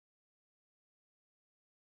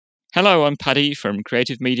Hello, I'm Paddy from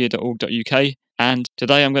creativemedia.org.uk, and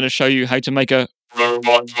today I'm going to show you how to make a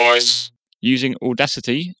robot voice using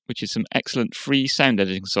Audacity, which is some excellent free sound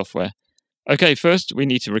editing software. Okay, first we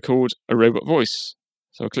need to record a robot voice.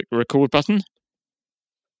 So I'll click the record button.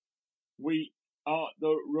 We are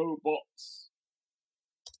the robots.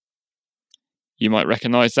 You might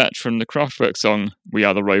recognise that from the Kraftwerk song, We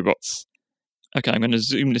Are the Robots. Okay, I'm going to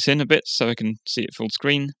zoom this in a bit so I can see it full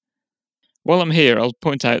screen. While I'm here, I'll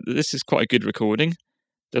point out that this is quite a good recording.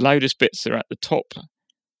 The loudest bits are at the top.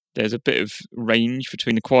 There's a bit of range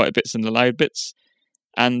between the quiet bits and the loud bits,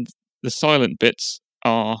 and the silent bits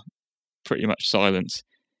are pretty much silent.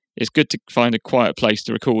 It's good to find a quiet place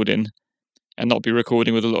to record in and not be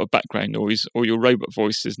recording with a lot of background noise, or your robot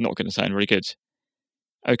voice is not going to sound very good.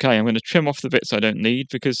 Okay, I'm going to trim off the bits I don't need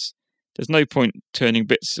because there's no point turning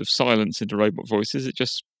bits of silence into robot voices. It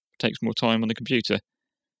just takes more time on the computer.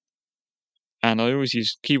 And I always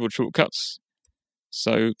use keyboard shortcuts.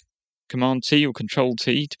 So Command T or Control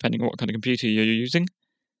T, depending on what kind of computer you're using.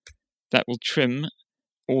 That will trim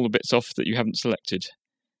all the bits off that you haven't selected.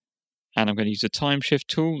 And I'm going to use the time shift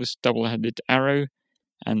tool, this double-headed arrow,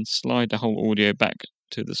 and slide the whole audio back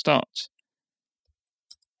to the start.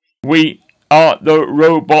 We are the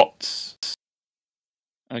robots.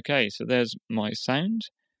 Okay, so there's my sound.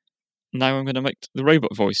 Now I'm going to make the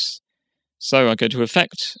robot voice. So I go to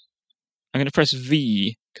Effect. I'm going to press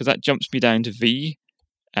V, because that jumps me down to V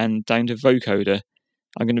and down to vocoder.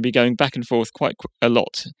 I'm going to be going back and forth quite a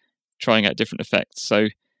lot, trying out different effects. So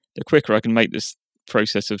the quicker I can make this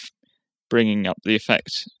process of bringing up the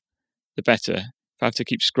effect, the better. If I have to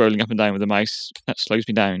keep scrolling up and down with the mouse, that slows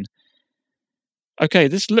me down. Okay,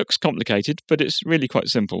 this looks complicated, but it's really quite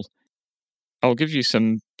simple. I'll give you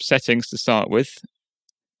some settings to start with,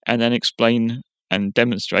 and then explain and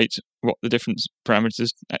demonstrate what the different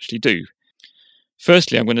parameters actually do.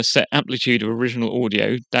 Firstly, I'm going to set amplitude of original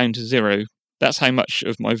audio down to 0. That's how much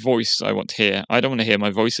of my voice I want to hear. I don't want to hear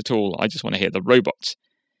my voice at all. I just want to hear the robot.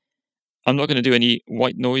 I'm not going to do any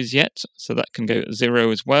white noise yet, so that can go at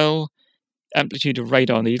 0 as well. Amplitude of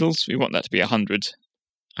radar needles, we want that to be 100.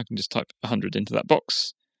 I can just type 100 into that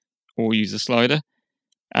box, or use the slider.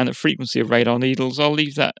 And the frequency of radar needles, I'll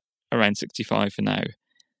leave that around 65 for now.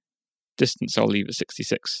 Distance, I'll leave at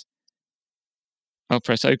 66. I'll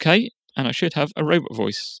press OK, and I should have a robot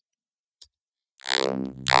voice.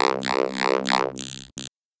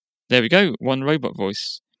 There we go, one robot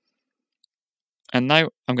voice. And now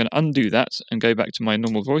I'm going to undo that and go back to my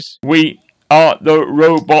normal voice. We are the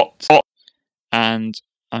robots. And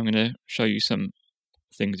I'm going to show you some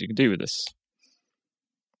things you can do with this.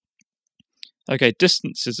 Okay,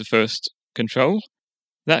 distance is the first control.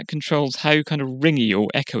 That controls how kind of ringy or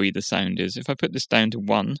echoey the sound is. If I put this down to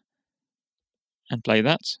 1 and play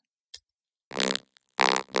that,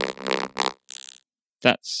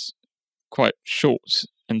 that's quite short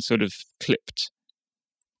and sort of clipped.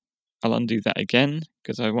 I'll undo that again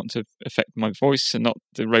because I want to affect my voice and not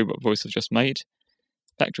the robot voice I've just made.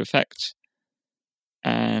 Back to effect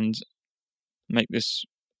and make this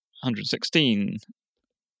 116.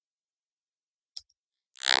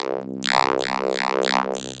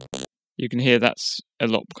 You can hear that's a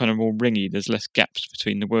lot kind of more ringy. There's less gaps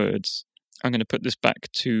between the words. I'm going to put this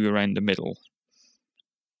back to around the middle.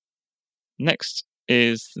 Next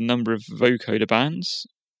is the number of vocoder bands.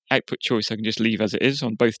 Output choice I can just leave as it is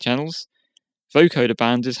on both channels. Vocoder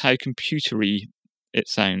bands is how computery it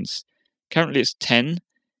sounds. Currently it's 10,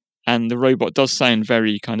 and the robot does sound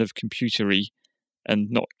very kind of computery and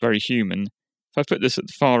not very human. If I put this at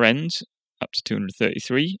the far end, up to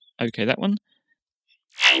 233, okay, that one.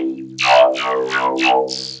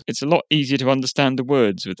 It's a lot easier to understand the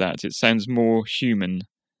words with that. It sounds more human.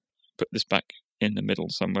 Put this back in the middle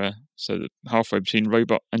somewhere, so that halfway between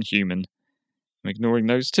robot and human. I'm ignoring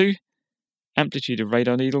those two. Amplitude of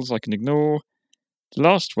radar needles I can ignore. The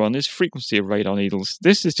last one is frequency of radar needles.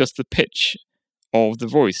 This is just the pitch of the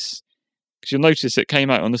voice. Because you'll notice it came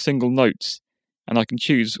out on a single note, and I can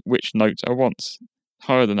choose which note I want. The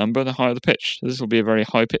higher the number, the higher the pitch. So this will be a very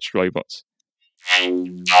high-pitched robot.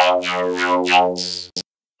 And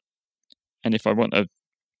if I want a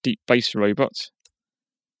deep bass robot,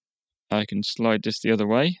 I can slide this the other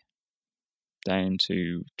way, down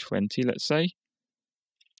to 20, let's say.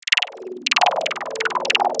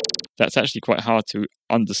 That's actually quite hard to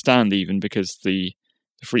understand even because the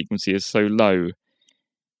frequency is so low.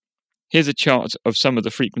 Here's a chart of some of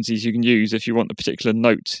the frequencies you can use if you want a particular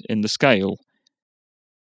note in the scale.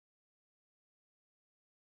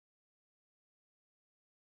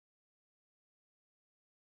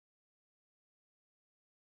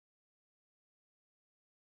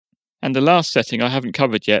 And the last setting I haven't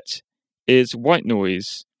covered yet is white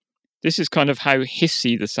noise. This is kind of how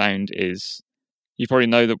hissy the sound is. You probably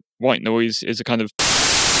know that white noise is a kind of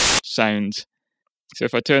sound. So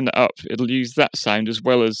if I turn that up, it'll use that sound as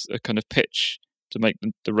well as a kind of pitch to make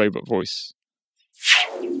the robot voice.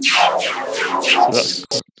 So that's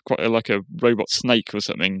quite like a robot snake or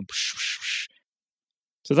something.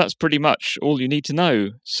 So that's pretty much all you need to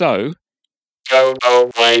know. So go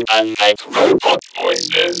away and make robot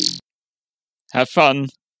voices. Have fun.